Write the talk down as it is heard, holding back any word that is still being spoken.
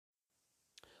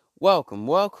Welcome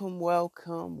to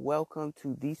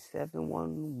the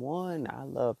 711. I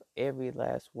love every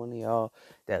last one of y'all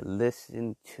that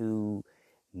listen to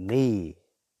me.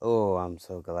 Oh, I'm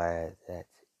so glad that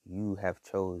you have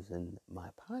chosen my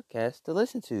podcast to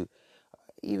listen to,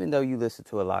 even though you listen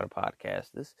to a lot of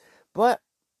podcasters. But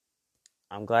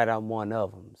I'm glad I'm one of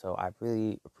them. So I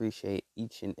really appreciate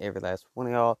each and every last one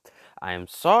of y'all. I am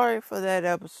sorry for that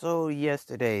episode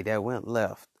yesterday that went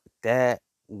left. That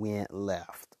went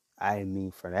left. I didn't mean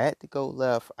for that to go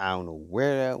left. I don't know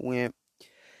where that went.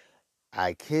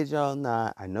 I kid y'all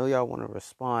not. I know y'all want a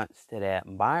response to that.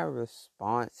 My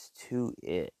response to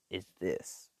it is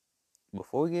this.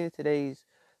 Before we get into today's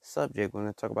subject, we're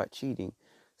going to talk about cheating.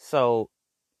 So,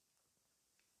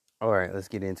 alright, let's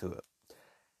get into it.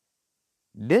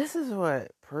 This is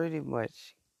what pretty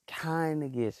much kind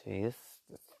of gets me. I'm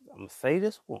going to say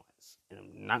this once, and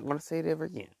I'm not going to say it ever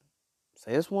again.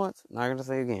 Say this once, not going to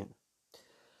say it again.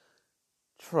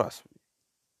 Trust me.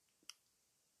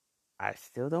 I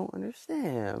still don't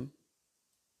understand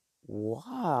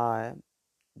why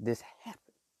this happened.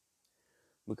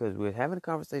 Because we were having a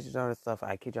conversation on this stuff.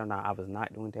 I kid y'all not, I was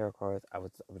not doing tarot cards. I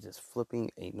was just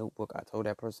flipping a notebook. I told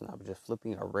that person I was just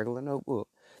flipping a regular notebook.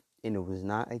 And it was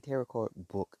not a tarot card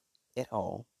book at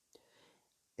all.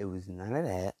 It was none of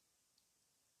that.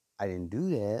 I didn't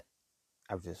do that.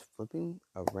 I was just flipping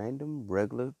a random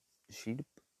regular sheet of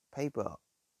paper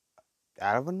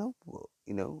out of a notebook,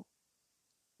 just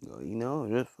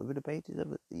flipping the pages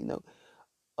of it,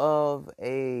 of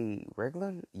a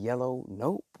regular yellow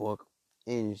notebook.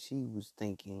 And she was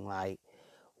thinking like,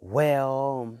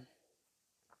 well,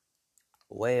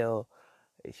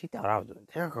 she thought I was doing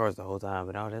tarot cards the whole time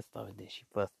and all that stuff. And then she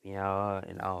fussed me out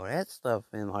and all that stuff.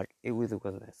 And like, it really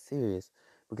wasn't that serious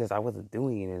because I wasn't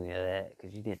doing any of that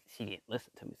because she didn't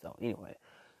listen to me. So anyway,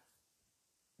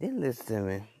 didn't listen to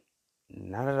me.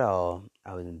 Not at all.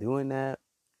 I wasn't doing that.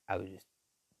 I was just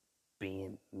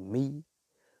being me.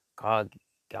 God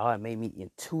made me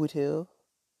intuitive.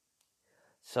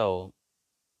 So,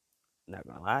 not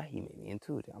gonna lie, he made me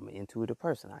intuitive. I'm an intuitive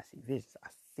person. I see visions.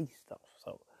 I see stuff.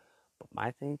 So, but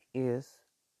my thing is,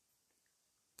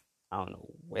 I don't know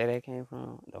where that came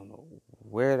from. I don't know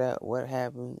what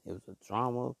happened. It was a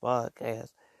drama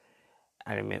podcast.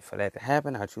 I didn't mean for that to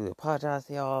happen. I truly apologize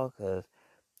to y'all because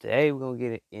today we're gonna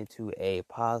get into a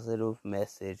positive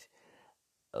message.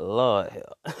 Lord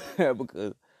hell,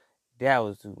 because that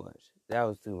was too much.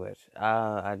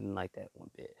 I didn't like that one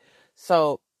bit.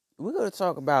 So we're gonna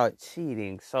talk about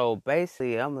cheating. So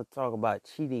basically, I'm gonna talk about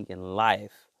cheating in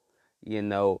life.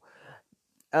 A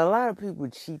lot of people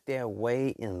cheat their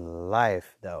way in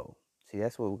life, though. See,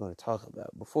 that's what we're gonna talk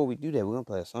about. Before we do that, we're gonna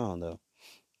play a song, though.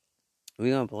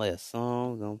 We're gonna play a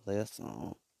song.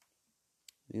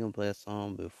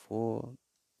 Before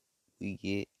we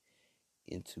get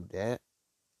into that.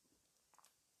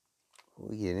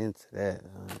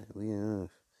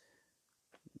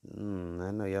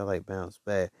 I know y'all like bounce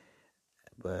back,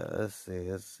 but let's see.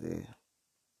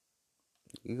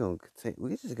 We're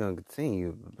just gonna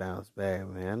continue to bounce back,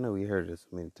 man. I know we heard this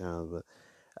so many times, but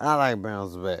I like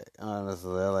bounce back.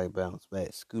 Honestly, I like bounce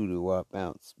back. Scooter Walk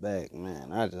bounce back,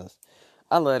 man. I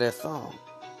love that song.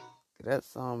 That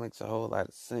song makes a whole lot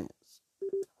of sense.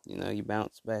 You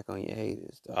bounce back on your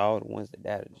haters, all the ones that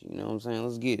doubted you. You know what I'm saying?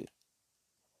 Let's get it.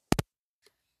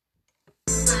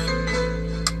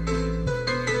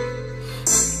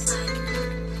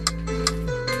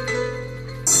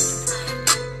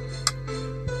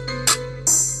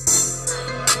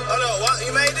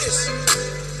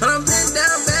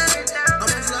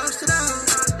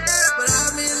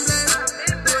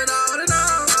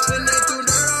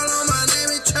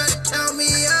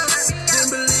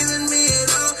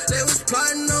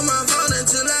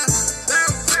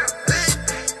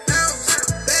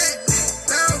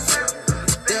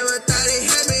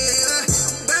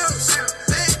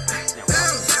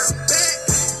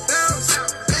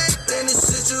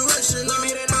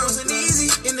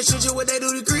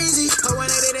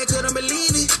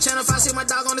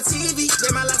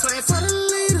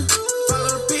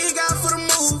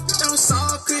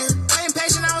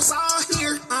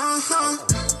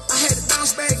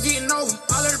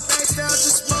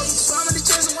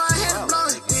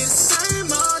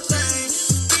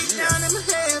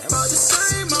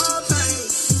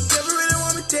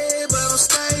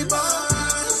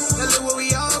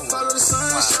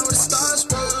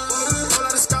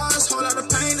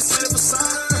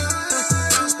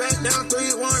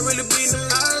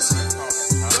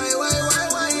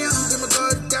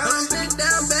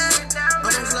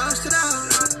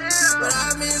 But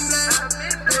I've been black,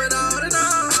 with all the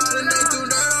all. When they threw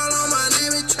dirt all on my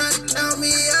name and tried to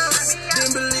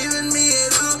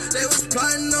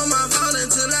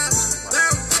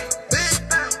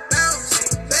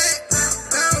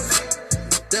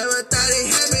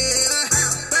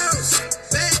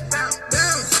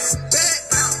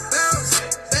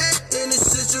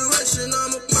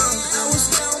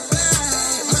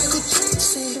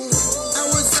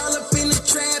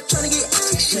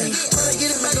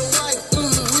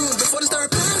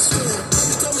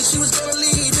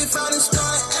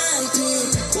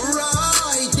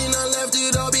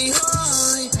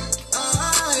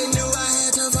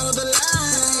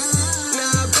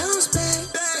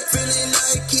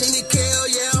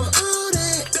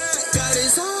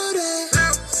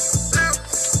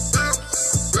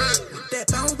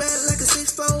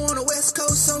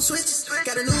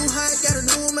a new high, got a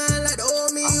new mind like the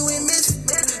old me you ain't missing.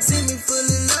 See me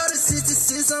fully loaded,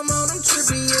 66, I'm on them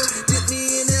tripping, yeah. Dip me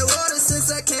in that water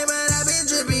since I came out, I've been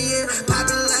dripping, yeah.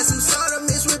 Popping like some soda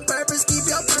mixed with purpose, keep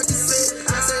your perky fit.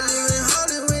 I say living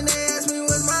holy when they ask me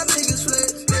what's my biggest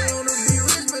flex. They wanna be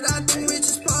rich, but I think rich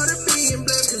is part of being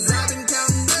blessed. Cause I've been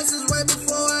counting blessings way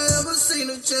before I ever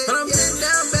seen a check. But I'm bent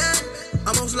down bad,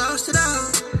 almost lost it all.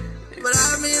 But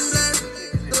I've been blessed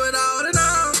through it all and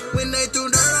all. When they threw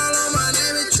dirt all on my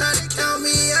name and tried to count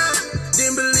me out,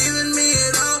 didn't believe in me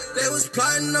at all. They was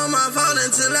plotting on my fall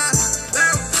until I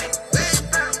bounce, back,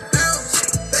 bounce,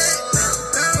 back,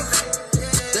 bounce.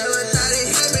 Never thought it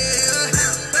hit me,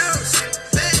 bounce,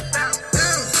 back,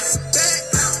 bounce, back,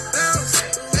 bounce,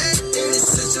 back. In this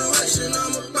situation,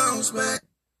 I'ma bounce back.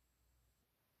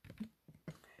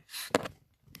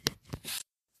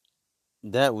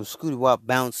 That was Scooty Wop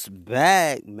Bounce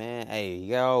Back, man. Hey,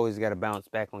 you always got to bounce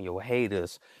back on your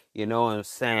haters. You know what I'm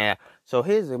saying? So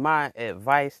here's my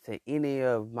advice to any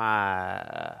of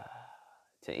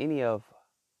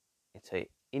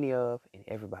and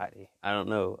everybody. I don't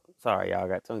know. Sorry, y'all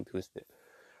got tongue twisted.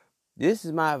 This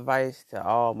is my advice to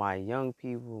all my young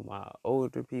people, my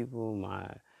older people,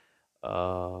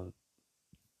 all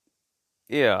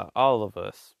of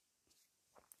us.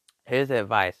 Here's the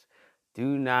advice. Do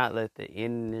not let the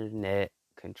internet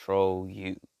control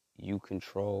you. You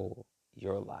control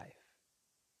your life.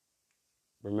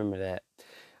 Remember that.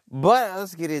 But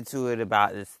let's get into it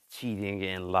about this cheating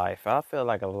in life. I feel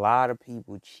like a lot of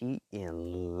people cheat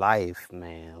in life,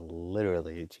 man.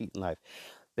 Literally, cheat in life.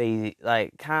 They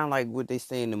kind of like what they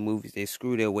say in the movies. They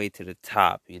screw their way to the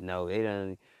top. They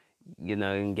done,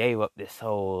 and gave up this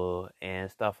soul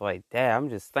and stuff like that. I'm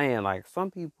just saying, like,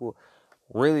 some people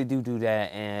really do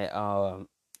that, and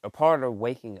a part of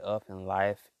waking up in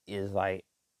life is like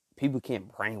people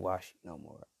can't brainwash you no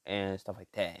more and stuff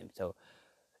like that. And so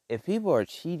if people are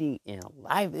cheating in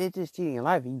life, they're just cheating in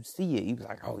life. You see it, you be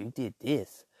like, oh, you did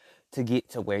this to get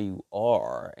to where you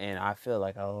are. And I feel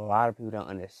like a lot of people don't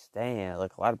understand.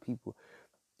 Like, a lot of people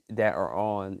that are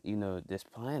on this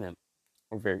planet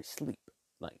are very asleep,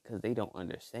 like, because they don't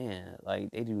understand.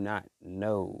 Like, they do not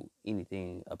know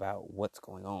anything about what's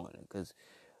going on, because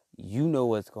you know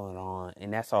what's going on,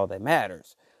 and that's all that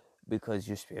matters, because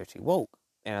you're spiritually woke.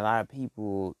 And a lot of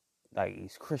people, like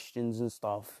these Christians and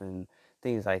stuff and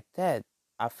things like that,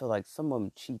 I feel like some of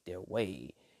them cheat their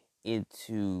way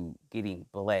into getting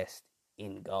blessed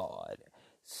in God.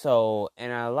 So,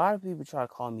 and a lot of people try to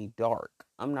call me dark.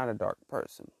 I'm not a dark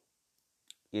person.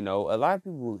 A lot of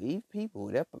people,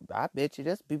 I bet you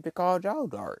that's people that call y'all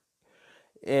dark.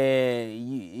 And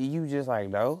you just like,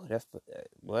 no, that's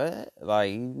what?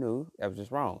 Like, that was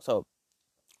just wrong. So,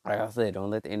 like I said,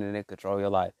 don't let the internet control your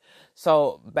life.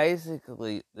 So,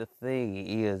 basically, the thing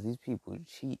is, these people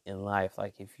cheat in life.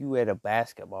 Like, if you at a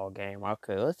basketball game,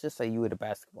 okay, let's just say you at a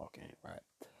basketball game, right?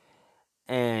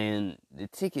 And the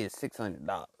ticket is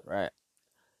 $600, right?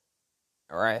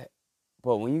 Right?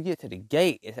 But when you get to the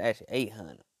gate, it's actually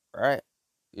 $800, right?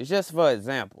 It's just for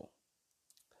example.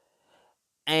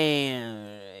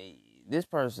 And this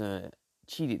person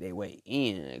cheated their way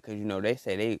in, because they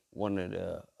say they one of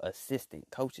the assistant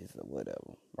coaches or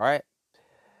whatever, right?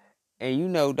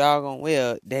 And doggone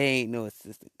well, they ain't no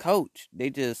assistant coach. They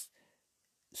just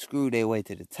screwed their way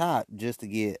to the top just to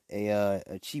get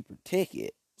a cheaper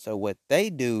ticket. So what they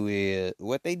do is, and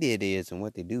what they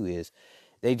do is,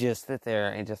 they just sit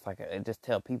there and just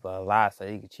tell people a lie so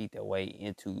they can cheat their way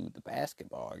into the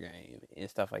basketball game and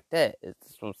stuff like that.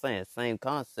 It's what I'm saying. Same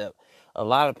concept. A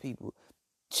lot of people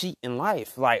cheat in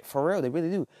life, like, for real, they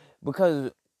really do,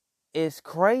 because it's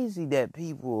crazy that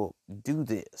people do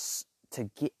this to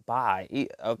get by.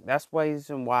 That's the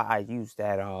reason why I use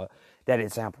that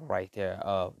example right there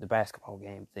of the basketball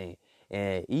game thing,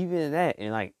 and even that,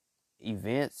 and like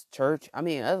events, church. I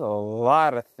mean, there's a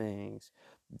lot of things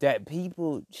that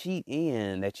people cheat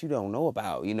in that you don't know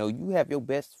about. You have your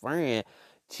best friend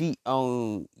cheat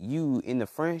on you in the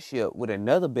friendship with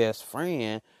another best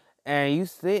friend, and you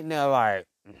sitting there like,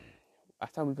 I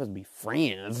thought we supposed to be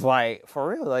friends. Like, for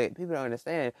real, like, people don't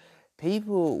understand.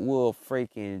 People will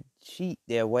freaking cheat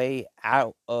their way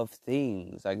out of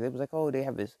things. Like, they was like, oh, they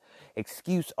have this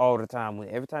excuse all the time. When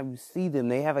every time you see them,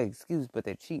 they have an excuse, but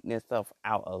they're cheating themselves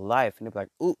out of life. And they're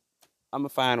like, ooh, I'm gonna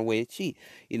find a way to cheat.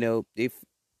 They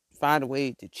find a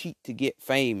way to cheat to get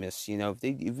famous. If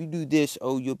you do this,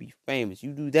 oh, you'll be famous.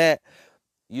 You do that,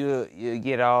 you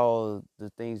get all the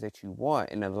things that you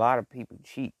want. And a lot of people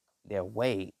cheat their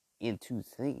way into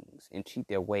things and cheat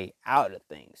their way out of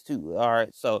things too. All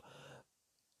right, so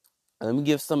let me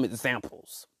give some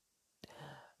examples.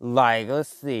 Like, let's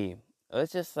see.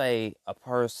 Let's just say a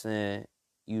person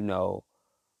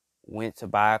went to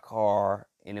buy a car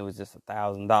and it was just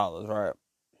 $1,000, right?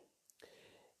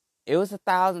 It was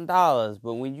 $1,000,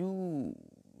 but when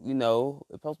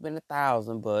it's supposed to be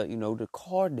 1,000, but the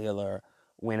car dealer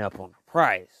went up on the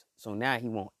price, so now he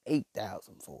want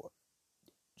 8,000 for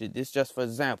it. This just for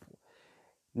example.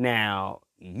 Now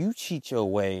you cheat your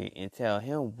way and tell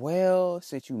him, well,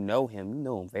 since you know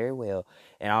him very well,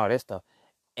 and all that stuff.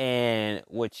 And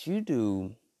what you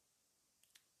do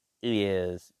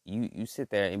is you sit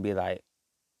there and be like,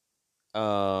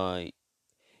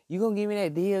 you gonna give me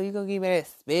that deal? You gonna give me that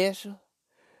special?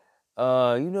 Me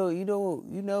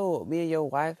and your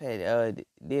wife had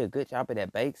did a good job at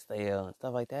that bake sale and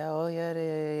stuff like that. Oh yeah,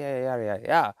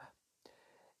 yeah.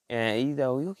 And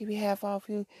you'll give me half off.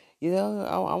 I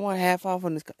want half off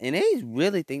on this, and they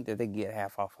really think that they get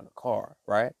half off on the car,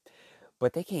 right?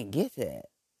 But they can't get that.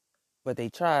 But they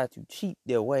try to cheat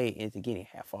their way into getting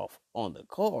half off on the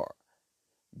car,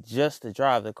 just to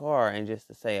drive the car and just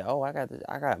to say, oh, I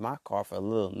got my car for a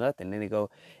little nothing. Then they go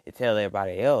and tell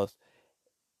everybody else,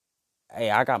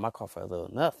 hey, I got my car for a little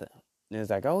nothing. And it's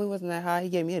like, oh, it wasn't that high. He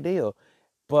gave me a deal.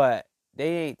 But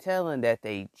they ain't telling that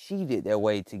they cheated their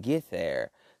way to get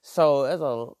there. So there's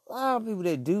a lot of people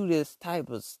that do this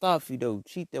type of stuff,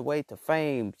 cheat their way to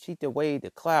fame, cheat their way to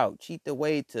clout, cheat their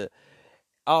way to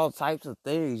all types of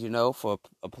things, for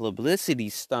a publicity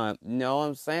stunt. You know what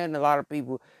I'm saying? A lot of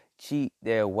people cheat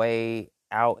their way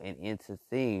out and into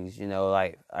things,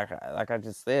 like I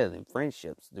just said, in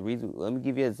friendships. Let me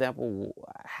give you an example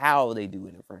how they do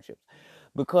it in friendships.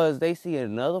 Because they see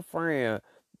another friend,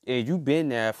 and you've been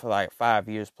there for like 5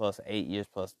 years plus, 8 years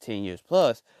plus, 10 years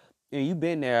plus, and you've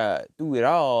been there through it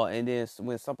all, and then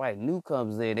when somebody new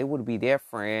comes in, they would be their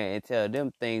friend and tell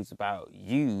them things about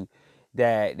you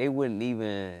that they wouldn't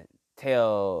even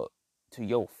tell to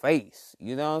your face.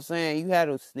 You know what I'm saying? You had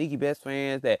those sneaky best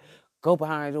friends that go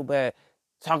behind your back,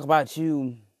 talk about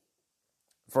you.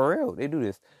 For real, they do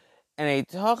this. And they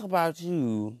talk about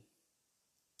you,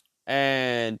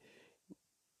 and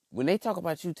when they talk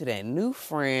about you to that new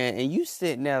friend, and you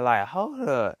sitting there like, hold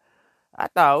up, I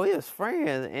thought we was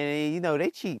friends, and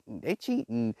they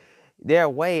cheating their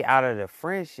way out of the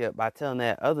friendship by telling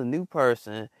that other new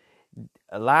person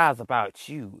lies about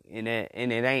you, and it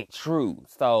ain't true.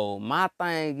 So my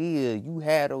thing is, you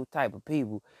have those type of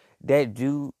people that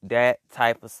do that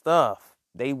type of stuff.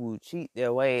 They will cheat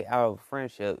their way out of a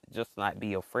friendship just to not be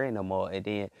your friend no more. And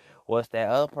then what's that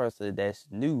other person that's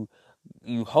new?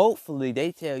 Hopefully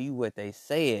they tell you what they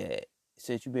said,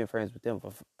 since you've been friends with them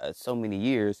for so many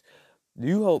years.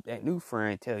 You hope that new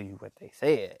friend tell you what they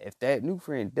said. If that new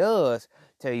friend does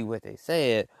tell you what they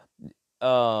said,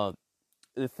 the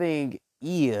thing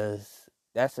is,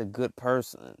 that's a good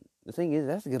person. The thing is,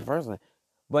 that's a good person.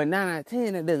 But 9 out of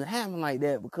 10, it doesn't happen like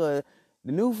that, because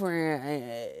the new friend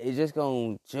is just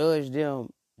going to judge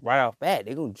them right off bat.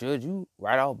 They're going to judge you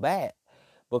right off bat.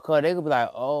 Because they could be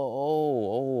like,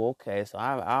 okay, so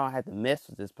I don't have to mess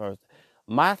with this person.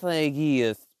 My thing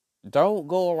is, don't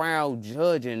go around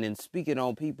judging and speaking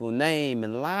on people's name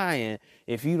and lying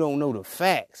if you don't know the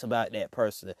facts about that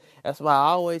person. That's why I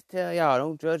always tell y'all,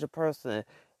 don't judge a person.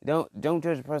 Don't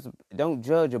judge a person. Don't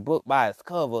judge a book by its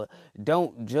cover.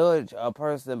 Don't judge a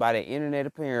person by their internet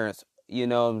appearance. You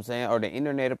know what I'm saying? Or the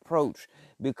internet approach.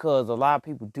 Because a lot of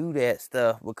people do that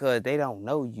stuff because they don't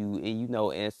know you.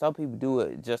 And some people do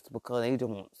it just because they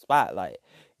don't want spotlight.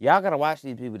 Y'all gotta watch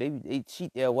these people. They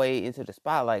cheat their way into the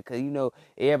spotlight because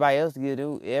everybody else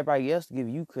give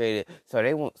you credit, so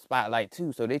they want spotlight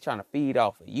too. So they trying to feed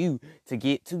off of you to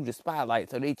get to the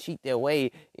spotlight. So they cheat their way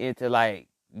into like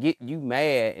get you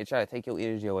mad and try to take your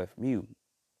energy away from you.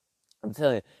 I'm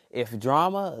telling you, if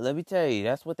drama, let me tell you,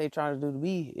 that's what they trying to do to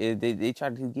me. They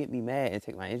try to get me mad and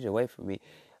take my energy away from me,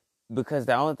 because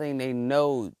the only thing they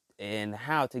know and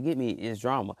how to get me is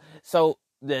drama. So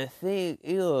the thing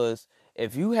is,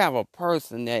 if you have a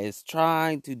person that is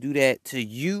trying to do that to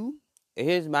you,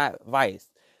 here's my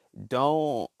advice: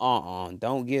 don't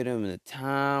give them the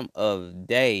time of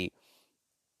day,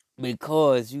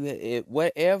 because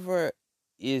whatever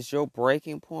is your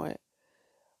breaking point,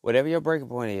 whatever your breaking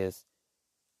point is,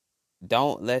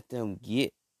 don't let them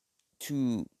get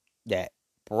to that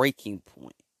breaking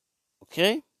point.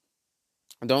 Okay?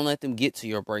 Don't let them get to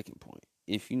your breaking point.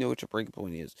 If you know what your breaking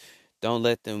point is, don't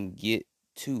let them get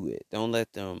to it. Don't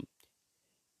let them,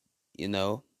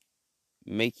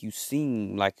 make you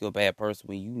seem like you're a bad person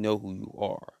when you know who you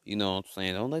are. You know what I'm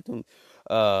saying? Don't let them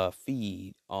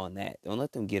feed on that. Don't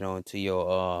let them get onto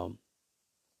your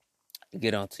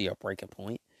breaking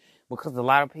point, Because a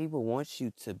lot of people want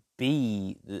you to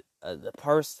be the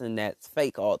person that's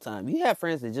fake all the time. You have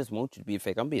friends that just want you to be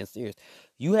fake. I'm being serious.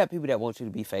 You have people that want you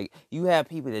to be fake. You have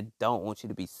people that don't want you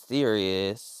to be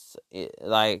serious.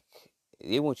 They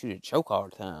want you to joke all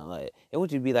the time. Like, they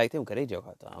want you to be like them because they joke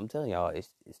all the time. I'm telling y'all,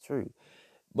 it's true.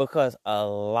 Because a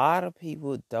lot of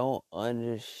people don't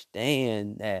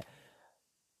understand that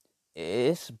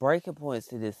it's breaking points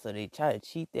to this, so they try to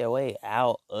cheat their way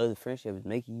out of the friendships,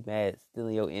 making you mad,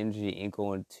 stealing your energy, and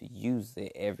going to use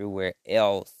it everywhere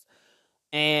else.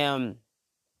 And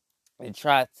they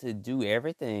try to do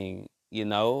everything,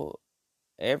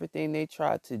 everything they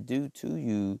try to do to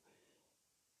you,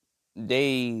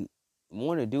 they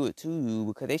want to do it to you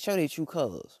because they show their true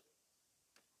colors.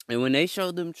 And when they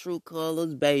show them true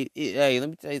colors, babe, hey, let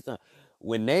me tell you something.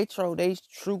 When they show their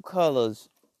true colors,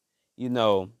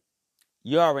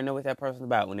 you already know what that person's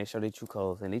about when they show their true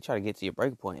colors, and they try to get to your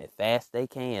breaking point as fast as they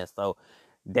can, so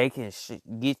they can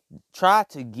try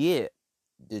to get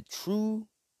the true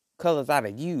colors out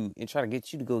of you and try to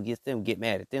get you to go against them, get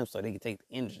mad at them, so they can take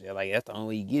the energy. Like, that's the only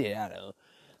way you get it out of them.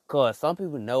 Cause some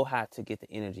people know how to get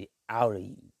the energy out of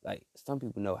you. Like, some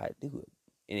people know how to do it,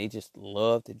 and they just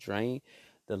love to drain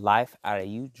the life out of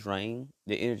you, drain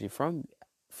the energy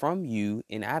from you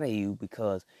and out of you,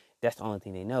 because that's the only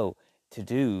thing they know to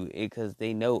do. Because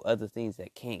they know other things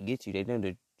that can't get you. They know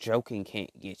the joking can't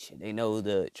get you. They know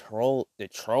the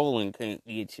trolling can't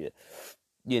get you.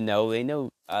 They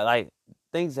know like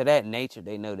things of that nature.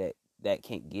 They know that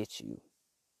can't get you.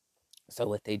 So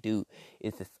what they do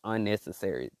is this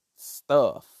unnecessary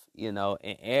stuff,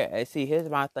 and see, here's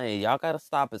my thing. Y'all gotta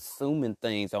stop assuming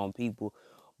things on people,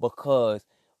 because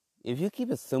if you keep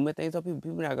assuming things on people,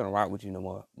 people are not gonna rock with you no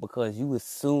more, because you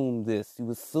assume this, you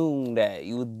assume that,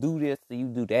 you do this, and you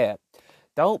do that.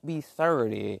 Don't be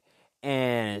 30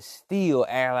 and still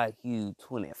act like you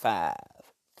 25.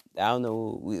 I don't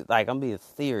know, like, I'm being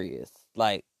serious.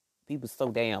 Like, people so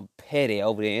damn petty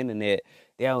over the internet,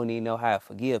 they don't even know how to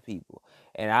forgive people.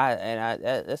 And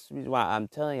that's the reason why I'm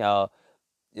telling y'all,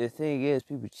 the thing is,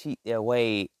 people cheat their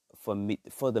way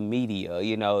for the media.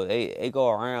 They go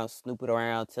around snooping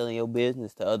around, telling your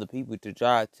business to other people to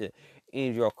try to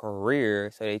end your career.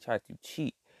 So they try to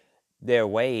cheat their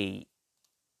way,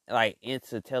 like,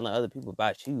 into telling other people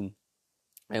about you.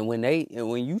 And when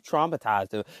you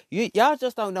traumatize them, y'all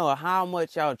just don't know how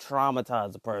much y'all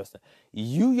traumatize a person.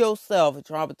 You yourself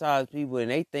traumatize people, and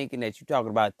they thinking that you talking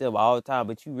about them all the time,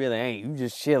 but you really ain't. You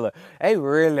just chilling. They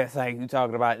really think you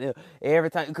talking about them every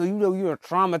time, because you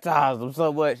traumatize them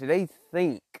so much. They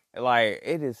think, like,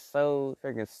 it is so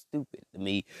freaking stupid to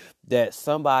me that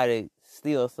somebody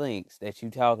still thinks that you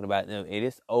talking about them, and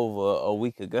it's over a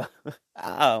week ago.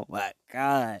 Oh my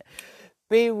God.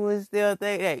 People still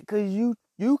think that, because you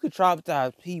can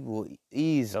traumatize people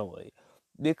easily,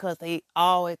 because they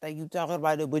always think you talking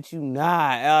about it, but you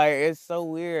not. Like, it's so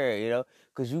weird,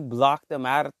 because you block them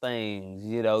out of things,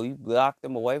 you block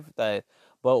them away from things.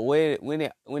 But when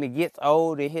it gets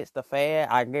old, it hits the fan,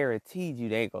 I guarantee you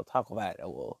they ain't gonna talk about it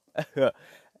no more.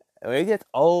 When it gets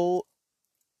old,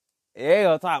 they ain't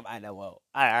gonna talk about it no more.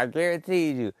 I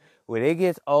guarantee you. When it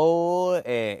gets old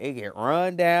and it get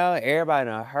run down, everybody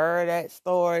done heard that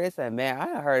story. They say, man, I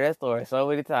done heard that story so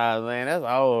many times, man. That's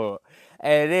old.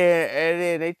 And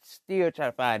then they still try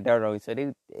to find dirt on you. So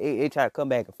they try to come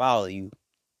back and follow you.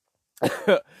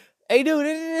 Hey, dude,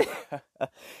 they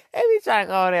be trying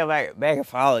to call them back and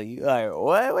follow you. Like,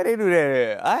 what? What they do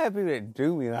that? I have people that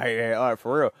do me like that. All right,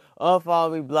 for real.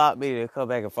 Unfollow me, block me, then come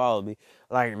back and follow me.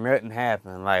 Like nothing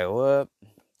happened. Like, what?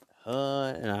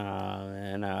 Nah,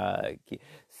 man,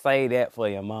 say that for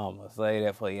your mama. Say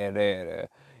that for your dad.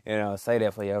 Say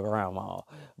that for your grandma.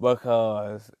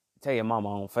 Because tell your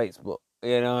mama on Facebook.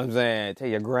 You know what I'm saying? Tell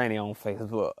your granny on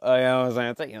Facebook. You know what I'm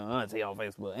saying? Tell your auntie on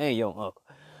Facebook and your uncle.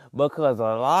 Because a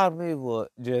lot of people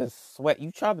just sweat.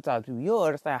 You traumatize people. You don't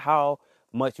understand how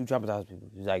much you traumatize people.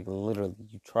 Like, literally,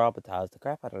 you traumatize the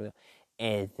crap out of them.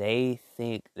 And they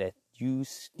think that you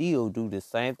still do the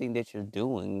same thing that you're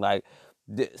doing. Like,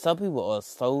 some people are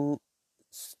so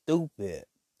stupid.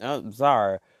 I'm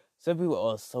sorry. Some people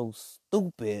are so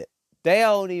stupid. They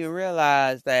don't even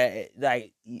realize that,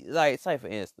 like, say for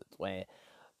instance, man,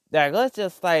 like, let's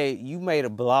just say you made a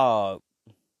blog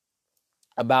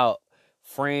about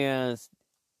friends,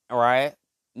 right?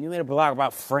 You made a blog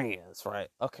about friends, right?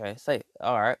 Okay, say,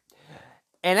 all right.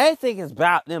 And they think it's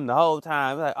about them the whole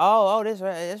time. Like, oh, this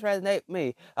resonate with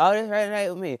me. Oh, this resonate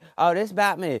with me. Oh, this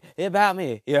about me. It about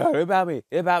me. Yeah, it about me.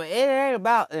 It about me. It ain't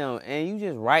about them. And you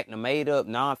just writing a made-up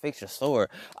non-fiction story.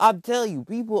 I'm telling you,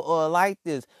 people are like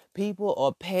this. People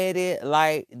are petty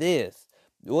like this.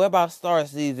 What about Star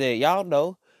Season? Y'all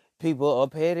know people are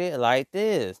petty like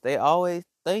this. They always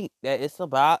think that it's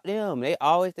about them. They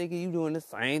always think you doing the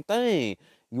same thing.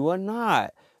 You are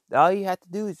not. All you have to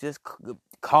do is just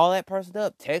call that person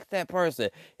up, text that person,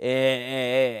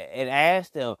 and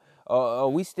ask them, are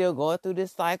we still going through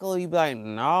this cycle? You be like,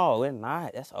 no, we're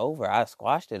not. That's over. I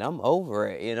squashed it. I'm over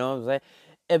it. You know what I'm saying?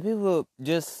 And people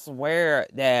just swear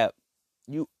that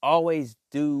you always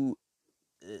do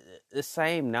the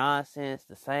same nonsense,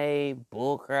 the same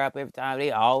bullcrap every time.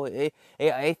 They always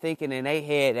they thinking in their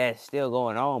head that's still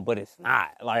going on, but it's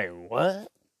not. Like what?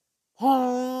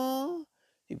 Huh?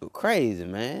 People crazy,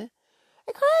 man.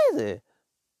 They crazy.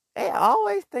 They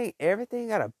always think everything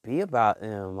gotta be about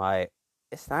them. Like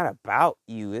it's not about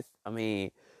you.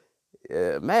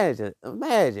 Imagine.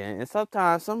 And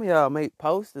sometimes some of y'all make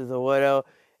posters or whatever,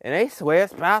 and they swear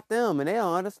it's about them, and they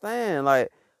don't understand.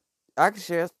 Like I can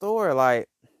share a story. Like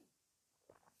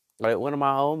one of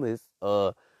my homies,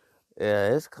 yeah,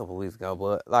 it's a couple weeks ago,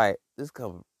 but like this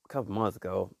couple months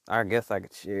ago, I guess I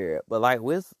could share it. But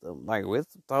Wisdom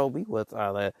told me one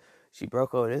time that she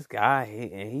broke up with this guy,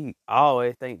 and he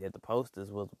always think that the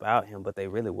posters was about him, but they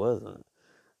really wasn't.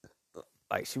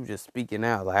 Like she was just speaking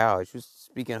out loud. She was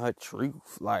speaking her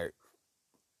truth. Like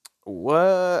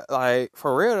what? Like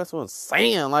for real, that's what I'm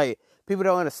saying. Like people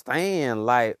don't understand.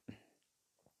 Like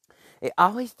it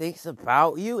always thinks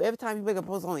about you. Every time you make a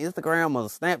post on Instagram or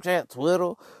Snapchat,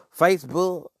 Twitter,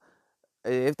 Facebook,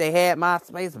 if they had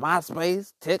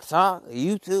MySpace, TikTok,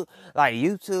 YouTube, like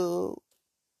YouTube,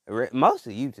 most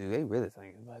of YouTube, they really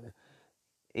thinking about it.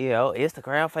 You know,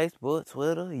 Instagram, Facebook,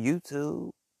 Twitter,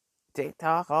 YouTube,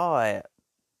 TikTok, all that.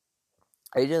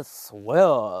 They just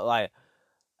swell. Like,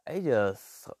 they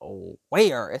just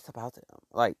swear it's about them.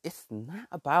 Like, it's not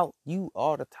about you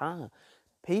all the time.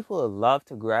 People love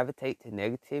to gravitate to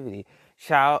negativity.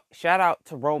 Shout out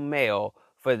to Romeo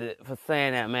for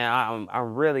saying that, man.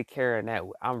 I'm really carrying that.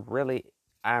 I am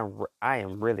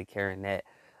really carrying that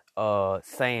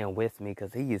saying with me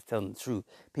because he is telling the truth.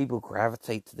 People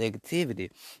gravitate to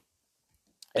negativity,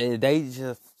 and they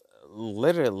just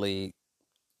literally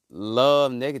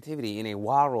love negativity and they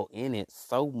wallow in it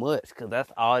so much because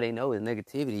that's all they know is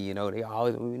negativity. You know, they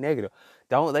always want to be negative.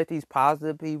 Don't let these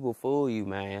positive people fool you,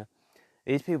 man.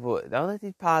 These people, don't let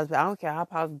these positive, I don't care how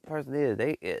positive the person is,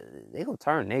 they gonna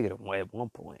turn negative at one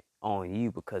point on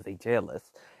you because they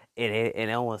jealous. And they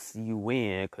don't want to see you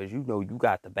win because you know you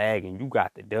got the bag and you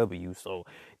got the W, so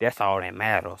that's all that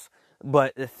matters.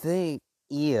 But the thing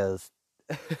is,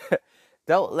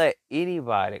 don't let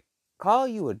anybody call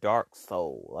you a dark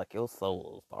soul. Like your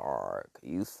soul is dark.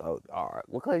 You so dark.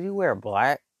 Because you wear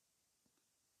black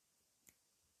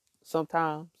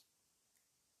sometimes.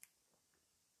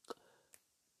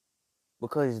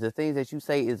 Because the things that you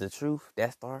say is the truth,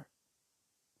 that's dark.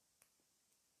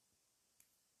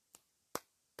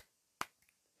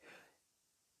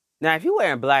 Now, if you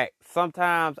wearing black,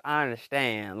 sometimes I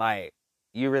understand, like,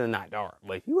 you're really not dark.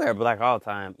 But if you wear black all the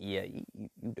time, yeah, you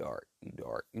dark.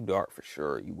 You dark for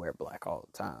sure. You wear black all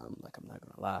the time. Like, I'm not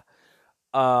gonna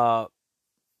lie.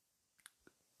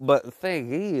 But the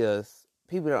thing is,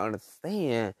 people don't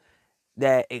understand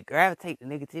that it gravitates to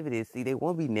negativity. See, they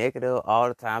want to be negative all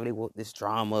the time. They want this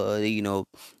drama, you know.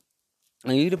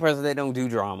 And you the person that don't do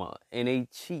drama. And they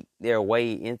cheat their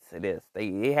way into this.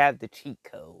 They have the cheat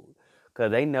code.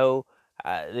 Because they know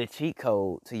the cheat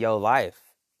code to your life,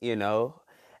 you know.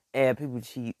 And people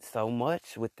cheat so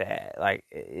much with that. Like,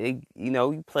 you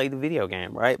know, you play the video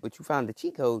game, right? But you found the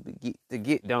cheat code to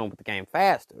get done with the game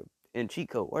faster. And cheat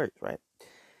code works, right?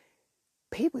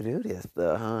 People do this,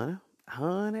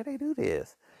 honey, they do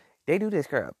this. They do this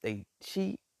crap. They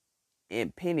cheat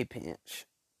and penny pinch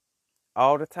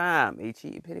all the time. They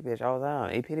cheat and penny pinch all the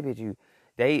time. They penny pinch you.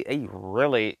 They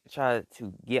really try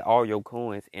to get all your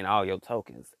coins and all your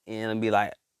tokens and be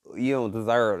like, you don't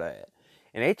deserve that.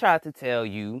 And they try to tell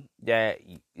you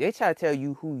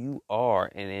who you are,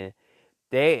 and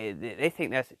then they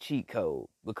think that's a cheat code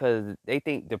because they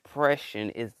think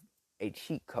depression is a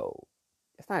cheat code.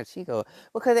 It's not a cheat code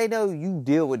because they know you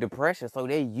deal with depression, so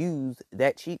they use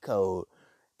that cheat code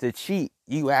to cheat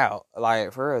you out,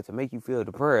 like for real, to make you feel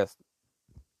depressed.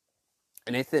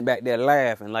 And they sit back there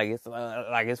laughing like it's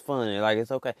funny, like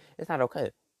it's okay. It's not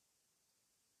okay.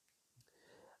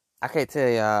 I can't tell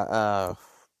y'all.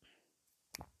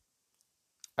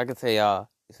 I can tell y'all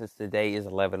since today is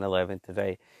 11/11.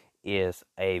 Today is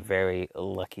a very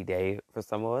lucky day for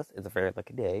some of us. It's a very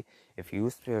lucky day. If you are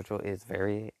spiritual, it's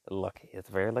very lucky. It's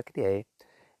a very lucky day.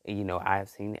 And, you know, I have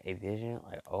seen a vision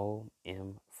like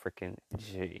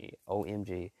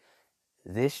OMG.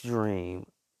 This dream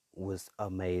was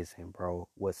amazing, bro.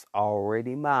 What's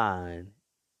already mine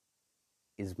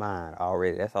is mine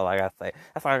already. That's all I gotta say.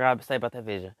 That's all I gotta say about that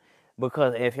vision.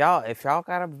 Because if y'all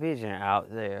got a vision out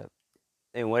there,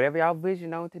 and whatever y'all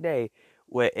vision on today,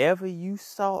 whatever you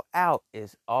saw out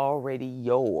is already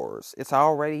yours. It's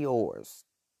already yours.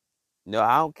 No,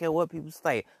 I don't care what people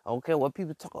say. I don't care what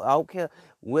people talk. I don't care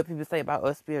what people say about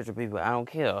us spiritual people. I don't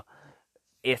care.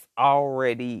 It's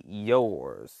already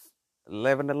yours.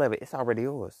 11:11. It's already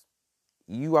yours.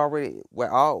 You already what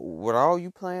all you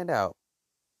planned out,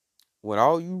 what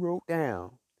all you wrote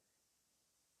down.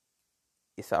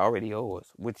 It's already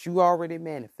yours. What you already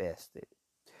manifested.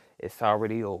 It's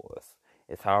already yours.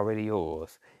 It's already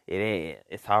yours. It ain't.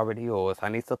 It's already yours. I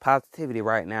need some positivity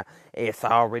right now. It's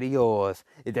already yours.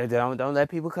 Don't let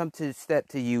people come to step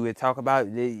to you and talk about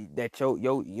that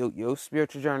your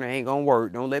spiritual journey ain't gonna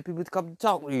work. Don't let people come to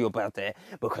talk to you about that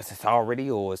because it's already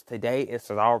yours. Today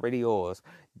it's already yours.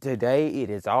 Today it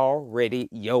is already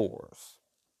yours.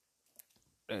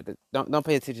 Don't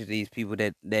pay attention to these people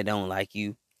that don't like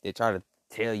you. They try to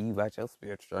tell you about your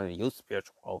spiritual journey, your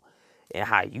spiritual walk, and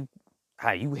how you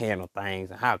handle things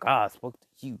and how God spoke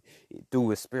to you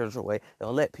through a spiritual way.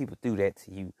 Don't let people do that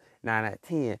to you. 9 out of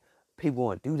 10, people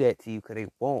want to do that to you because they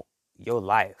want your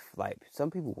life. Like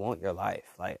some people want your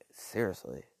life. Like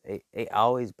seriously, they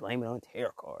always blame it on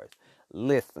tarot cards.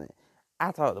 Listen,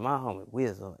 I talked to my homie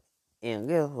Wisdom, and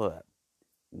guess what?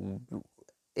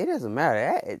 It doesn't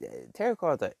matter. Tarot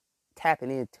cards are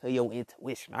tapping into your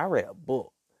intuition. I read a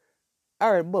book.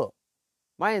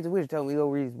 My intuition told me to go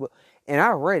read this book, and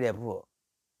I read that book.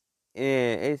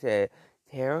 And it said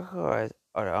tarot cards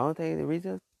are the only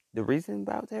thing. The reason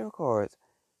about tarot cards,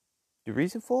 the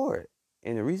reason for it,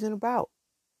 and the reason about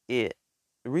it,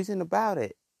 the reason about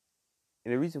it,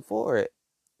 and the reason for it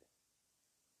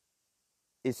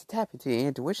is to tap into your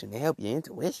intuition, to help your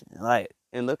intuition, like,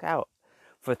 and look out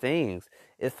for things.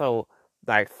 And so,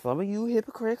 like, some of you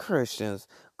hypocrite Christians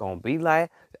gonna be like,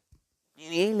 you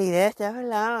need to leave that stuff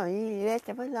alone. You need to leave that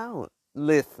stuff alone.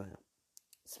 Listen,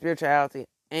 spirituality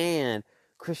and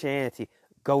Christianity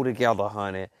go together,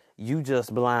 honey. You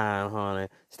just blind, honey.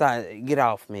 Get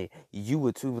off me. You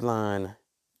were too blind.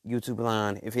 You too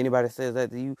blind. If anybody says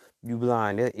that to you, you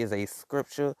blind. There is a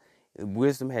scripture.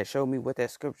 Wisdom has shown me what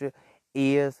that scripture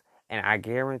is, and I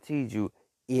guarantee you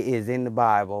it is in the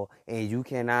Bible, and you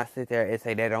cannot sit there and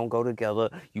say that don't go together.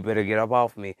 You better get up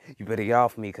off me. You better get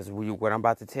off me, because what I'm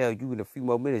about to tell you in a few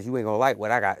more minutes, you ain't gonna like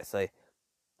what I got to say.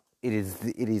 It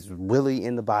is really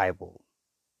in the Bible.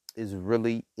 It's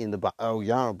really in the Bible. Oh,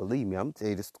 y'all don't believe me? I'm gonna tell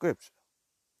you the scripture.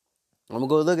 I'm gonna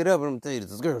go look it up and I'm gonna tell you the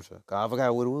scripture. Cause I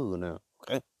forgot what it was now.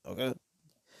 Okay.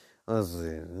 Let's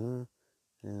see.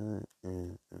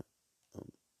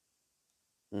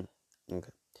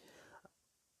 Okay.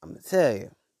 I'm gonna tell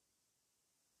you.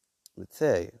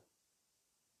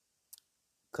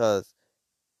 Cause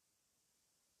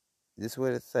this is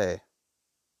what it say.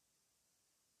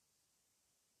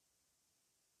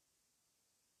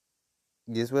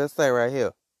 This is what it say right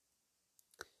here.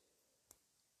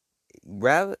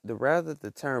 Rather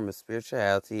the term of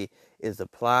spirituality is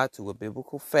applied to a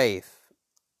biblical faith.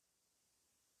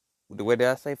 The way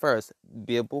that I say first,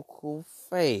 biblical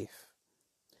faith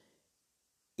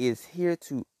is here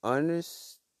to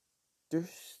understood.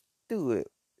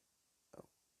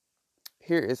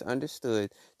 Here is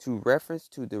understood to reference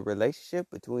to the relationship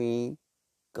between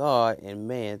God and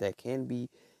man that can be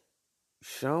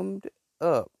summed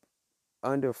up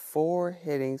under 4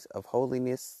 headings of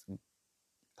holiness,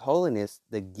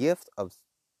 the gift of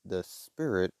the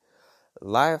Spirit,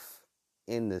 life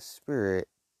in the Spirit,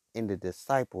 and the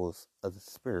disciples of the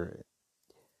Spirit.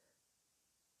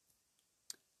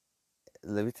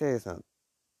 Let me tell you something.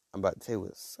 I'm about to tell you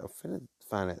what. I'm finna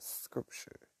find that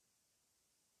scripture.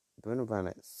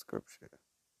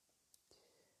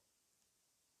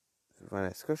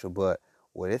 But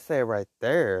what it say right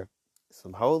there,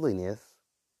 some holiness,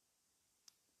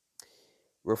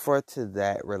 refer to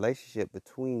that relationship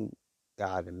between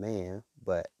God and man,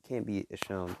 but can't be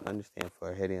shown to understand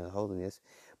for heading in holiness.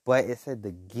 But it said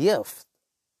the gift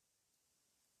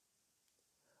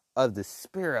of the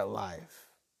spirit life.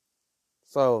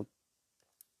 So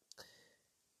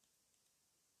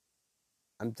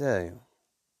I'm telling you,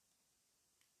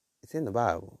 it's in the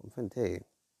Bible. I'm finna tell you.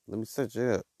 Let me search it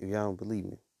up if y'all don't believe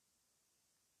me.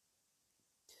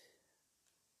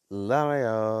 A lot of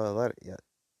y'all.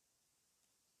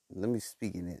 Let me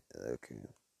speak in it. Okay.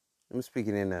 Let me speak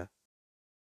it in now.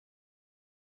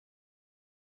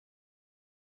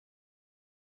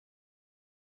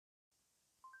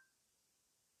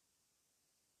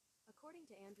 According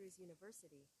to Andrews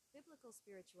University, biblical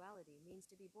spirituality means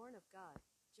to be born of God.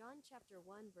 John chapter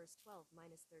 1 verse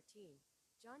 12-13.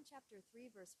 John chapter 3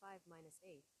 verse 5-8. 1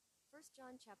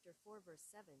 John chapter 4 verse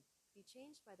 7. Be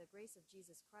changed by the grace of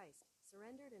Jesus Christ,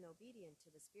 surrendered and obedient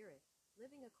to the Spirit,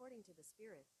 living according to the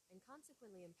Spirit, and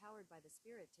consequently empowered by the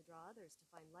Spirit to draw others to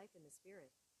find life in the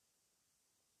Spirit.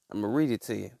 I'm going to read it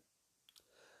to you.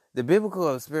 The biblical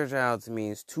of spirituality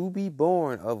means to be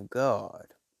born of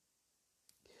God.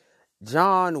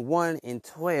 John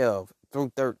 1:12-13.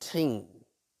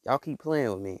 Y'all keep playing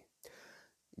with me.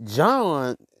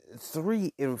 John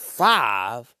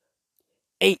 3:5,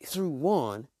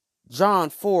 8-1. John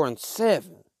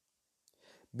 4:7.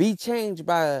 Be changed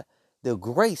by the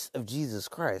grace of Jesus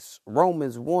Christ.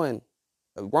 Romans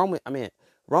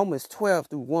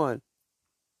 12:1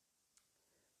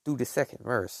 through the second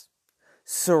verse.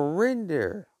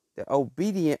 Surrender, the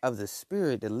obedient of the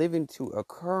Spirit, the living to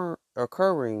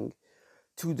occurring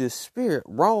to the Spirit.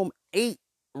 Romans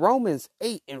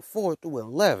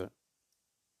 8:4-11.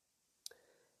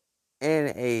 And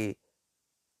I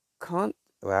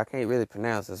can't really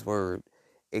pronounce this word.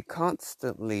 It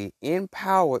constantly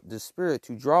empowered the Spirit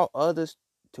to draw others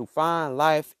to find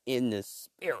life in the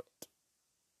Spirit.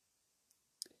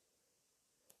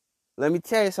 Let me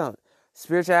tell you something.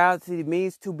 Spirituality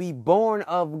means to be born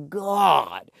of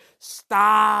God.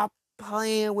 Stop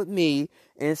playing with me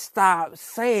and stop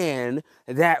saying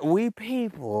that we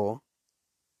people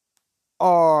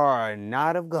are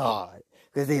not of God.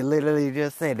 Because they literally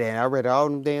just said that. I read all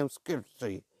them damn scriptures to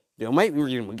you. Don't make me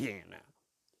read them again now.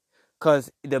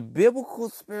 Because the biblical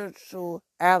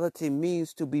spirituality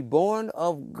means to be born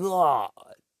of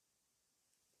God.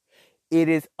 It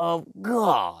is of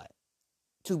God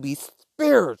to be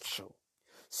spiritual.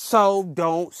 So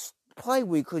don't play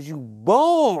with it because you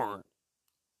born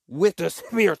with the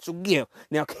spiritual gift.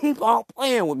 Now keep on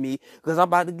playing with me because I'm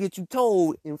about to get you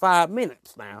told in 5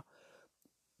 minutes now.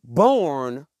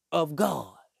 Born of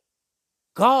God.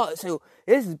 God, so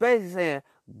this is basically saying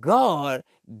God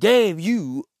gave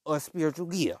you a spiritual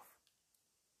gift.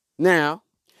 Now,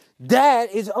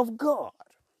 that is of God.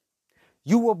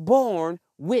 You were born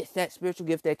with that spiritual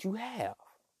gift that you have.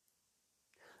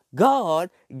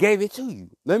 God gave it to you.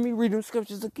 Let me read them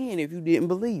scriptures again if you didn't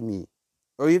believe me.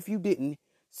 Or if you didn't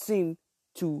seem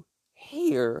to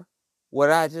hear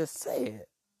what I just said.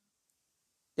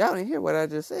 Y'all didn't hear what I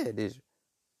just said, did you?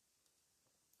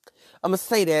 I'm going to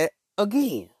say that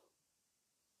again.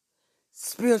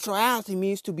 Spirituality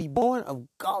means to be born of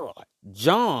God.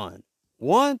 John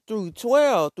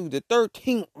 1-12 through the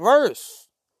 13th verse.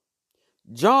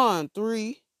 John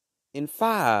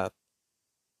 3:5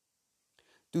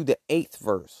 through the 8th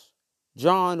verse.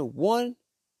 John 1:4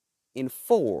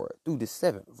 through the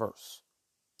 7th verse.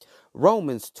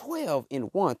 Romans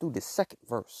 12:1 through the 2nd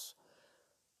verse.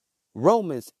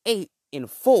 Romans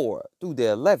 8:4 through the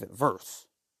 11th verse.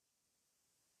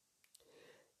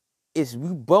 It's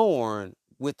reborn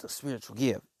with the spiritual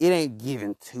gift. It ain't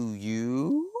given to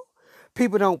you.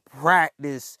 People don't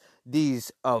practice these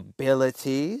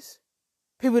abilities.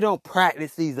 People don't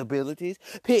practice these abilities.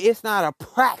 It's not a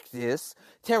practice.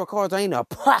 Tarot cards ain't a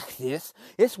practice.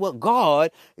 It's what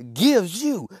God gives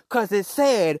you. Because it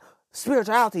said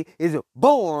spirituality is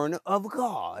born of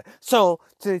God. So,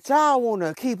 since y'all want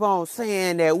to keep on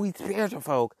saying that we spiritual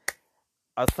folk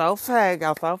are so fake,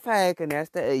 and that's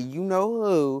the you know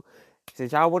who.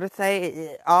 Since y'all want to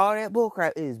say all that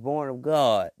bullcrap is born of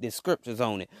God, there's scriptures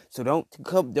on it. So don't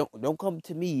come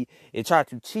to me and try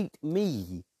to cheat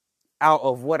me out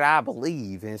of what I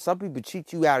believe. And some people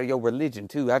cheat you out of your religion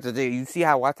too. I just you see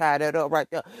how I tie that up right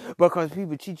there? Because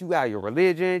people cheat you out of your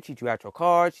religion, cheat you out your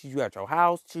car, cheat you out your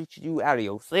house, cheat you out of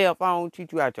your cell phone,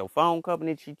 cheat you out your phone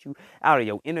company, cheat you out of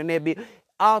your internet bill,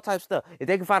 all types of stuff. If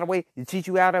they can find a way to cheat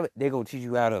you out of it, they're going to cheat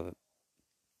you out of it.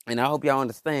 And I hope y'all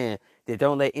understand that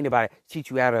don't let anybody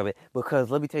cheat you out of it. Because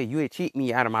let me tell you, you ain't cheat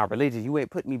me out of my religion. You ain't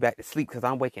putting me back to sleep because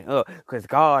I'm waking up. Because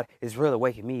God is really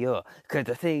waking me up. Because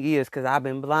the thing is, because I've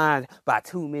been blind by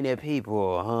too many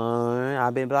people.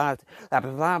 I've been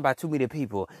blind by too many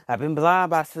people. I've been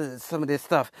blind by some of this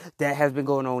stuff that has been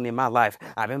going on in my life.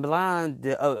 I've been blind,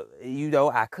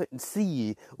 I couldn't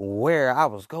see where I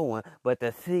was going. But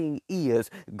the thing is,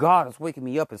 God is waking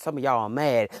me up. And some of y'all are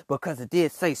mad because it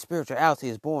did say spirituality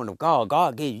is born of God.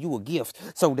 God gave you a gift.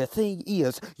 So the thing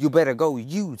is, you better go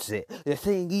use it. The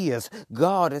thing is,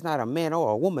 God is not a man or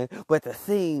a woman, but the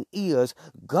thing is,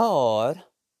 God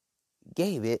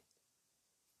gave it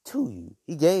to you.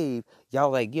 He gave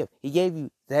y'all that gift. He gave you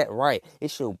that right.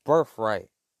 It's your birthright.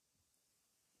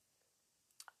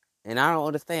 And I don't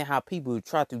understand how people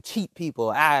try to cheat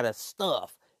people out of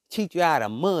stuff. Cheat you out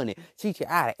of money. Cheat you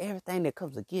out of everything that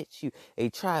comes against you. They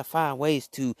try to find ways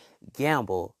to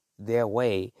gamble their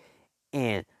way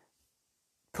and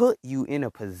put you in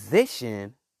a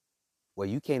position where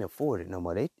you can't afford it no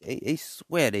more. They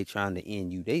swear they trying to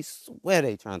end you. They swear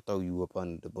they trying to throw you up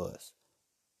under the bus.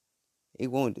 They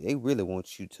really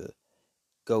want you to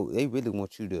go. They really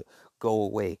want you to go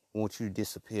away. Want you to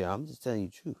disappear. I'm just telling you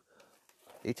the truth.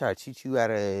 They try to cheat you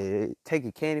out of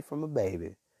taking candy from a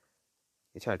baby.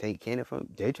 They trying to take candy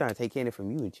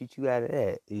from you and cheat you out of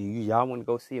that. Y'all want to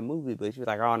go see a movie, but you're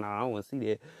like, oh no, I don't want to see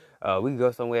that. We can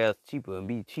go somewhere else cheaper and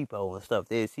be cheapo and stuff.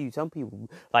 Some people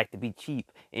like to be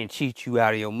cheap and cheat you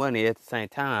out of your money at the same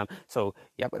time. So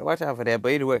y'all better watch out for that.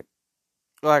 But anyway,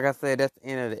 like I said, that's the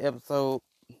end of the episode.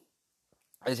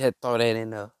 I just had to throw that in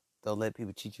there. Don't let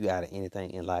people cheat you out of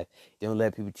anything in life. Don't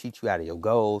let people cheat you out of your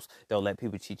goals. Don't let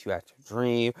people cheat you out your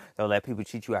dream. Don't let people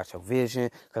cheat you out your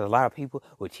vision. Because a lot of people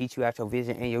will cheat you out your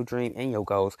vision and your dream and your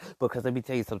goals. Because let me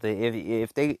tell you something.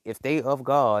 If they of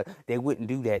God, they wouldn't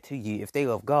do that to you. If they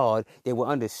of God, they will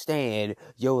understand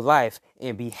your life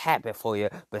and be happy for you.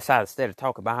 Besides, instead of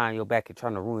talking behind your back and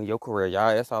trying to ruin your career,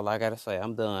 y'all. That's all I gotta say.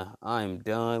 I'm done. I'm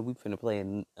done. We finna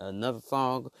play another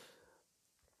song.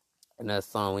 Another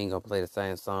song, we ain't gonna play the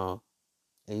same song.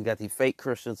 And you got these fake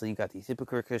Christians and you got these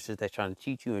hypocrite Christians that trying to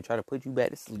cheat you and try to put you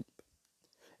back to sleep.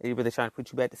 Everybody trying to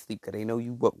put you back to sleep because they know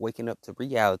you waking up to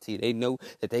reality. They know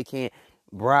that they can't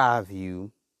bribe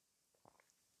you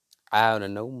out of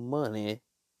no money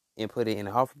and put it in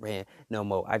a offer brand no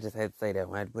more. I just had to say that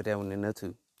one. I had to put that one in there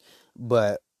too.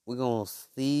 But we're gonna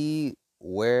see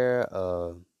where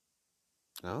I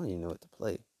don't even know what to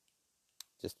play.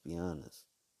 Just to be honest.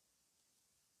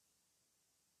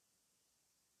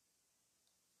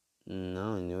 I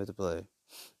don't even know what to play.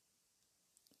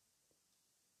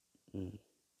 But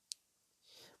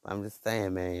I'm just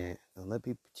saying, man, don't let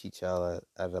people cheat y'all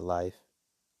out of life.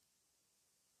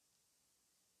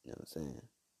 You know what I'm saying?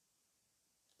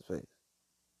 That's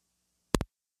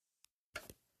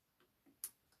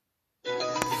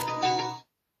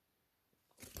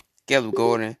Caleb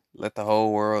Gordon, let the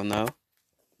whole world know.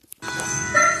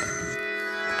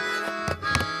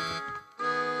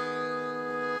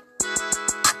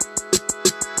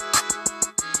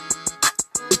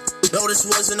 No, this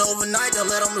wasn't overnight, don't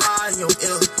let them lie in your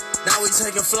ear. Now we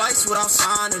taking flights without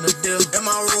signing a deal. In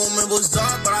my room it was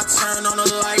dark, but I turned on the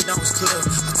light, now it's clear.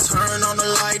 I turned on the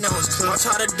light, now it's clear. Watch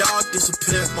how the dark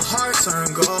disappear, my heart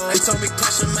turned gold. They told me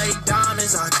pressure make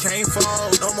diamonds, I can't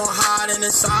fold. No more hiding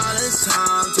in silence,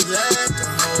 time to let the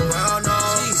whole world know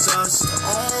Jesus, the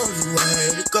only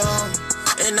way to go.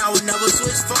 And I would never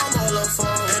switch from all of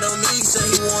four. Enemy say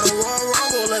he wanna Royal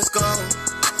Rumble, let's go.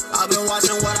 I've been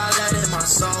watching what I let in my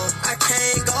soul. I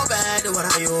can't go back to what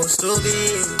I used to be.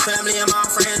 Family and my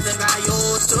friends think I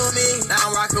used to me. Now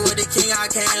I'm rocking with the king, I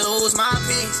can't lose my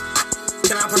peace.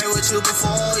 Can I pray with you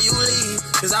before you leave?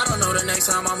 Cause I don't know the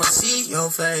next time I'ma see your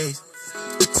face.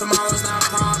 Tomorrow's not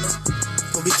promised,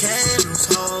 but we can't lose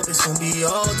hope, it's gonna be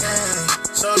okay.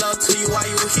 Show love to you while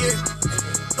you were here.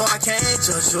 No, I can't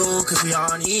judge you, cause we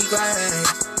all need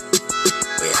grace.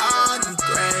 We all need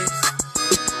grace.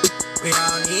 We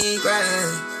all need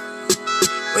grace.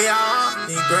 We all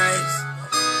need grace.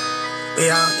 We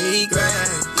all need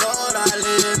grace. Lord, I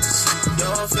live to see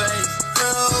your face.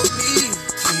 Help me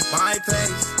keep my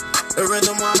pace. The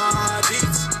rhythm while my heart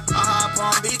beats. I hop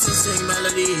on beats and sing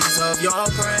melodies of your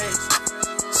praise.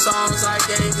 Songs like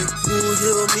David, you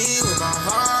healed me when my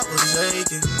heart was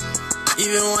aching.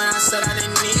 Even when I said I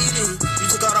didn't need it, you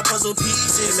took all the puzzle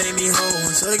pieces, made me whole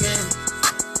once again.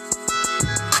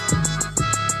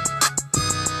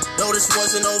 No, this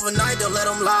wasn't overnight, don't let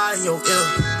them lie in your ear.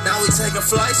 Now we taking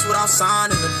flights without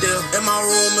signing a deal. In my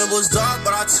room it was dark,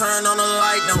 but I turned on the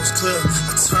light, now it's clear.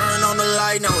 I turned on the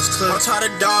light, now it's clear. Watch how the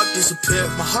dark disappear,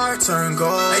 my heart turned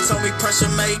gold. They told me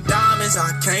pressure make diamonds, I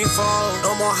can't fold.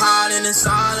 No more hiding in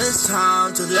silence,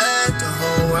 time to let the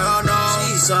whole world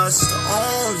know Jesus is the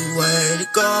only way to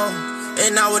go.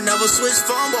 And I would never switch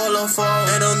from all of four.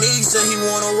 Enemy said he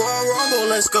want a Royal Rumble,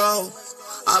 let's go.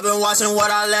 I've been watching what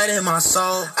I let in my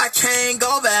soul. I can't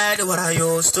go back to what I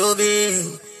used to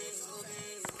be.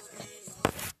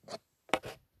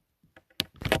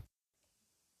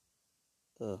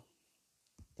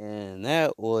 And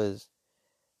that was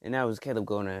Caleb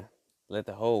Gordon, let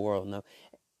the whole world know.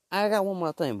 I got one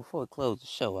more thing before we close the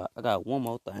show out. I got one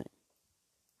more thing.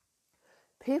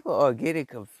 People are getting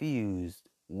confused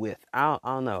with, I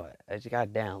don't know, I just got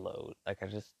download. Like I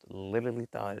just literally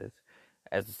thought it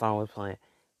as the song was playing.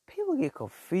 People get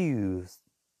confused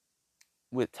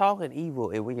with talking evil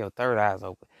and when your third eye's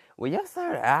open. When your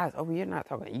third eye's open, you're not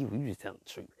talking evil, you just telling the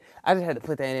truth. I just had to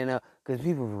put that in there because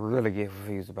people really get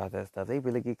confused about that stuff. They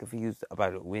really get confused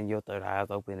about it when your third eye's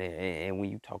open and when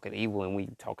you talking evil and when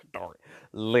you talking dark.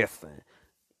 Listen,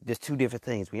 Just two different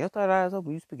things. When your third eye is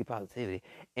open, you speaking positivity,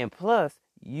 and plus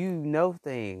you know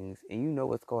things and you know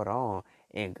what's going on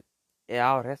and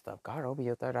all that stuff. God open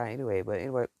your third eye anyway. But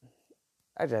anyway,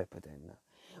 I just put that in there.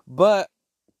 But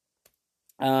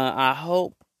I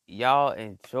hope y'all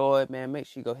enjoyed, man. Make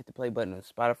sure you go hit the play button on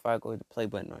Spotify. Go hit the play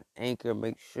button on Anchor.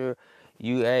 Make sure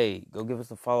you, go give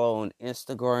us a follow on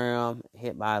Instagram.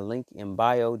 Hit my link in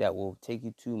bio that will take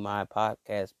you to my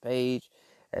podcast page.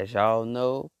 As y'all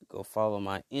know, go follow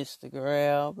my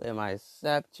Instagram and my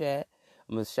Snapchat.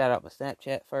 I'm going to shout out my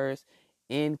Snapchat first.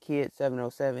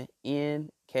 NKID707.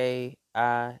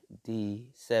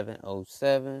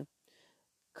 NKID707.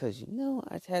 Cause I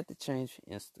just had to change for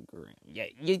Instagram. Yeah,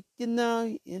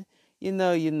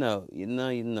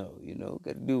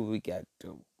 Gotta do what we gotta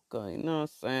do. Cause you know what I'm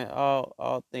saying.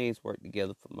 All things work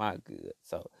together for my good.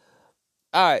 So,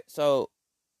 all right. So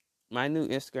my new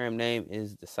Instagram name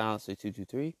is the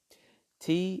Silencer223.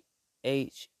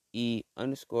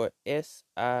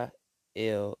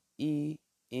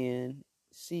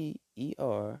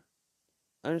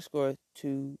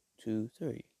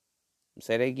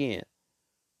 Say that again.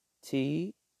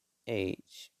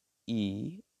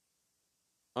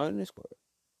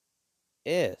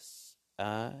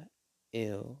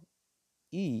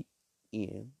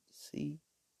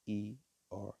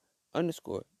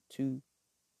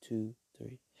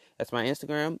 That's my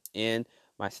Instagram, and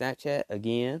my Snapchat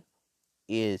again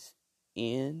is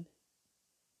NKID707.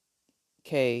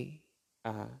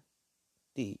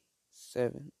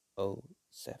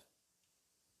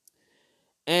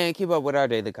 And keep up with our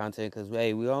daily content, because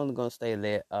we only gonna stay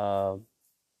lit. I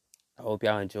hope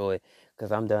y'all enjoy,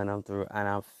 because I'm done, I'm through, and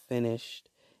I'm finished.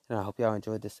 And I hope y'all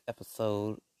enjoyed this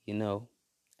episode.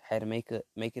 Had to make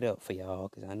it up for y'all,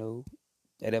 because I know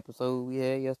that episode we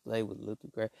had yesterday was a little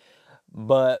too crazy.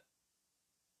 But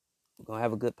we're going to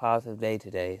have a good positive day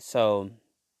today. So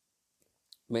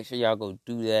make sure y'all go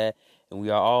do that. And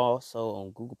we are also on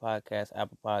Google Podcasts,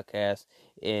 Apple Podcasts,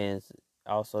 and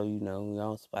also, we're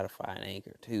on Spotify and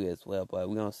Anchor too as well. But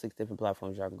we're on 6 different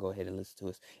platforms. Y'all can go ahead and listen to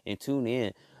us and tune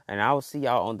in. And I will see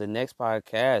y'all on the next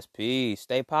podcast. Peace.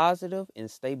 Stay positive and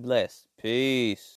stay blessed. Peace.